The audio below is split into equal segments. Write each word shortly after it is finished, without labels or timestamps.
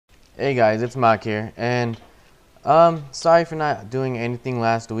Hey guys, it's Mock here, and sorry for not doing anything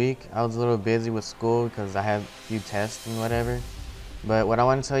last week. I was a little busy with school because I had a few tests and whatever. But what I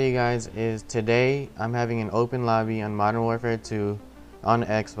want to tell you guys is today I'm having an open lobby on Modern Warfare 2 on the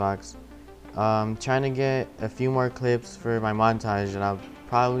Xbox. Trying to get a few more clips for my montage that I'll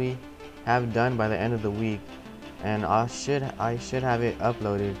probably have done by the end of the week, and I should have it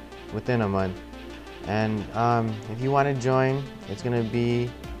uploaded within a month. And if you want to join, it's gonna be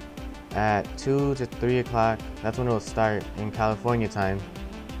at 2 to 3 o'clock. That's when it will start in California time.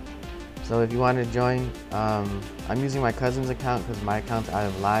 So if you want to join, I'm using my cousin's account because my account's out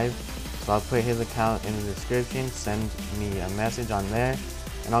of live. So I'll put his account in the description. Send me a message on there,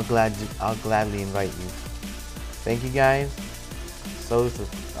 and I'll gladly invite you. Thank you guys. So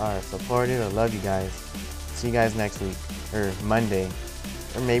supportive. I love you guys. See you guys next week, or Monday,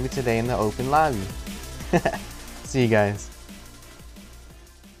 or maybe today in the open lobby. See you guys.